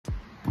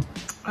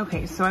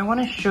Okay, so I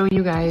want to show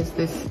you guys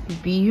this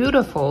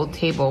beautiful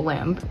table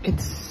lamp.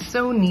 It's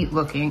so neat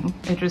looking.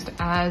 It just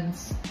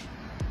adds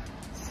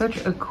such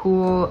a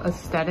cool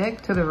aesthetic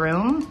to the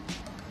room.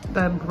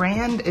 The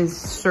brand is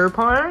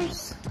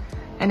Surpars,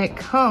 and it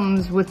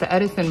comes with the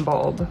Edison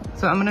bulb.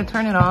 So I'm gonna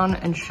turn it on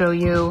and show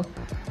you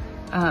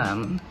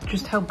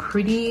just how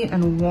pretty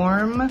and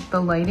warm the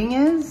lighting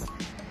is.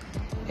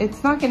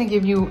 It's not gonna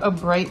give you a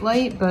bright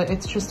light, but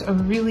it's just a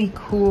really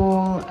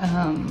cool,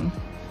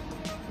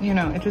 you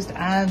know, it just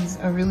adds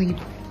a really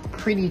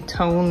pretty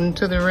tone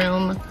to the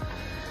room.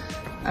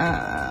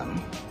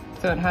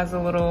 So it has a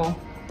little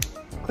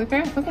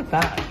clicker. Look at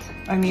that.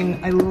 I mean,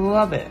 I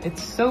love it.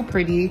 It's so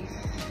pretty.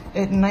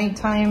 At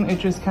nighttime, it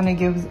just kind of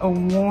gives a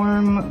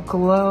warm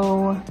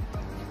glow.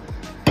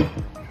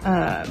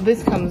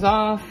 This comes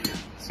off,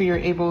 so you're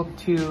able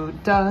to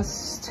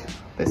dust.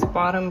 This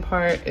bottom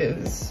part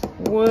is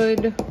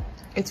wood.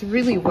 It's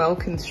really well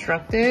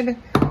constructed,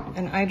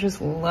 and I just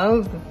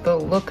love the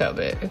look of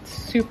it. It's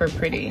super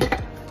pretty.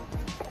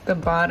 The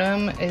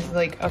bottom is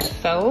like a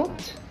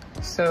felt,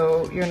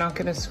 so you're not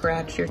gonna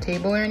scratch your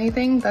table or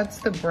anything. That's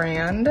the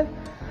brand,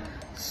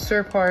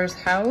 Surpars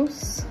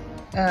House.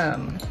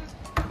 And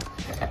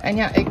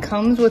yeah, it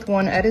comes with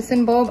one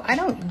Edison bulb. I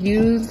don't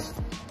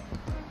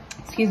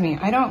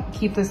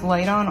keep this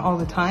light on all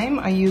the time.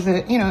 I use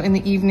it, you know, in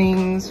the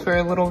evenings for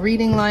a little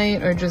reading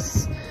light or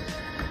just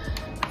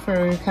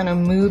for kind of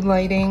mood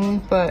lighting,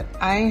 but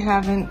I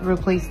haven't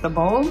replaced the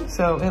bulb,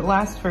 so it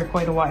lasts for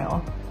quite a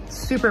while.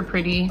 Super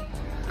pretty,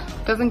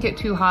 doesn't get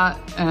too hot,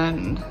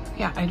 and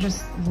yeah, I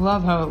just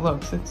love how it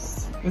looks.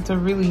 It's a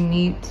really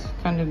neat,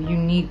 kind of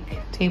unique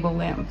table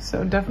lamp,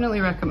 so definitely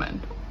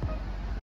recommend.